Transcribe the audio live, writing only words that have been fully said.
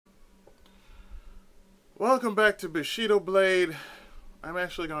Welcome back to Bushido Blade. I'm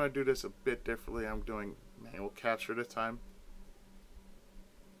actually going to do this a bit differently. I'm doing manual capture this time.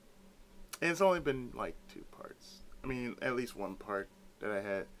 And it's only been like 2 parts. I mean, at least 1 part that I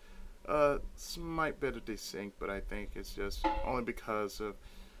had. Slight bit of desync, but I think it's just only because of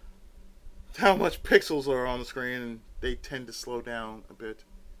how much pixels are on the screen and they tend to slow down a bit.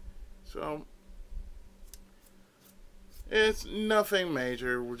 So, it's nothing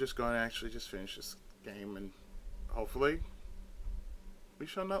major. We're just going to actually just finish this game and hopefully we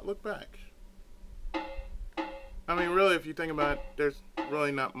shall not look back. I mean, really, if you think about it, there's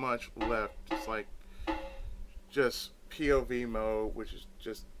really not much left. It's like just POV mode, which is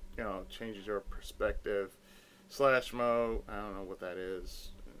just, you know, changes your perspective. Slash mode, I don't know what that is.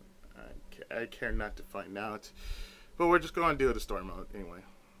 I care not to find out. But we're just going to do the story mode anyway.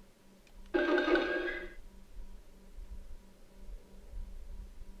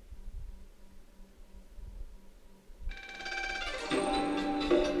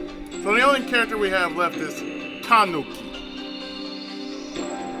 So the only character we have left is Tanuki.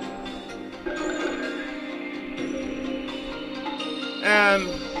 And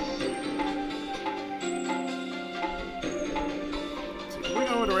can we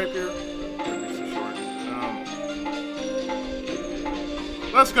go with a rapier? Rapier's too short.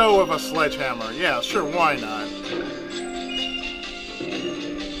 Let's go with a sledgehammer. Yeah, sure, why not?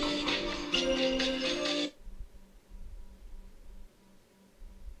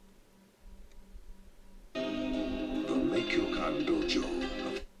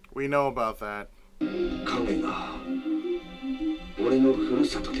 We know about that.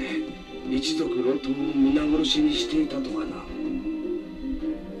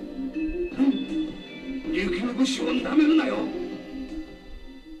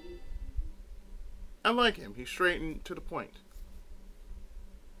 I like him. He's straight and to the point.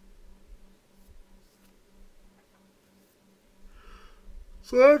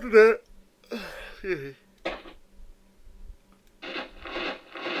 So after that,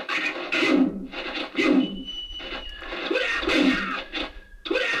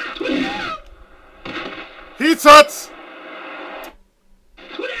 Heatsuts! So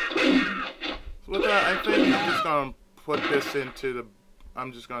with that, I think I'm just gonna put this into the.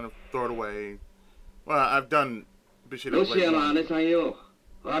 I'm just gonna throw it away. Well, I've done Bushido Blade 1.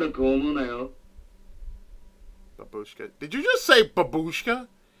 Babushka. Did you just say babushka?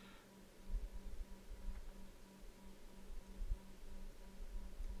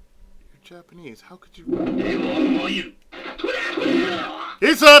 You're Japanese. How could you?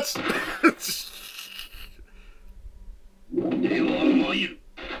 Heatsuts!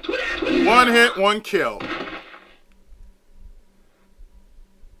 One hit, 1 kill.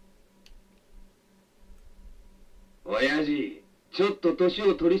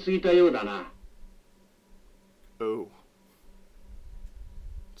 Oh.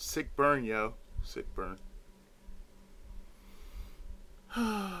 Sick burn, yo. Sick burn.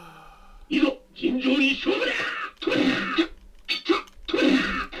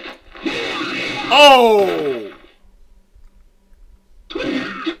 Oh!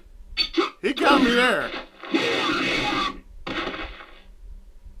 He got me there.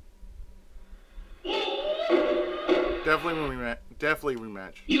 Definitely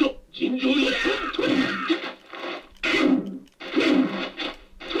rematch.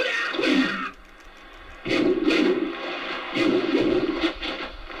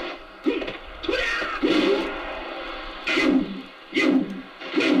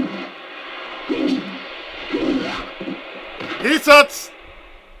 Heatsuts!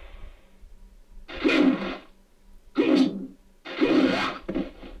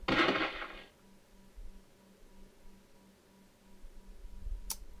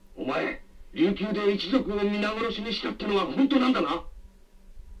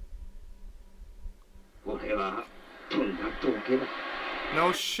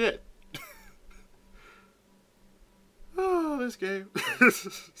 No shit. Oh, this game.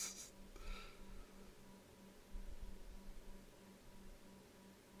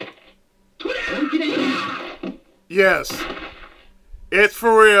 Yes. It's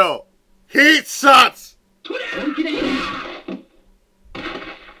for real. Heatsuts!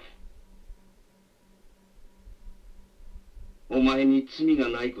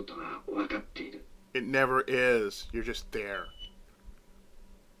 It never is. You're just there.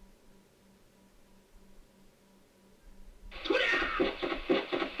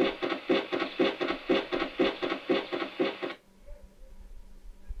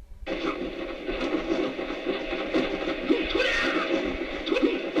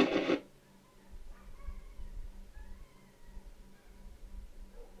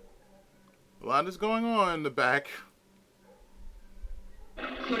 lot is going on in the back.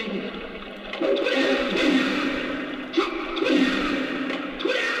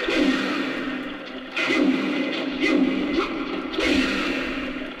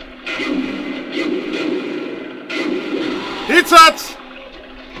 Hitsats!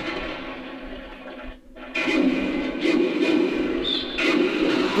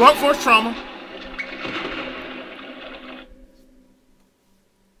 Blunt force trauma.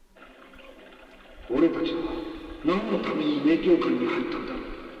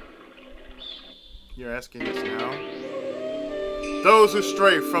 You're asking this now? Those who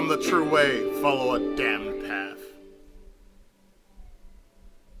stray from the true way follow a damned path.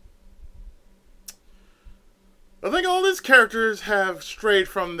 I think all these characters have strayed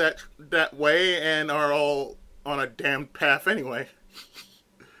from that way and are all on a damned path anyway.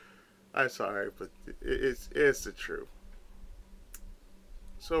 I'm sorry, but it's the truth.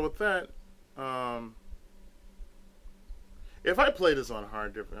 So with that, if I play this on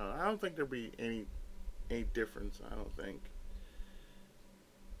hard difficulty, I don't think there'd be any difference. I don't think.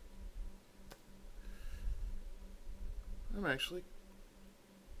 I'm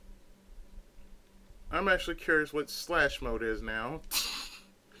actually curious what slash mode is now.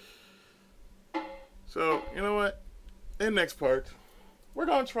 So, you know what? In the next part, we're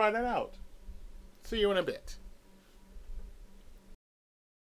going to try that out. See you in a bit.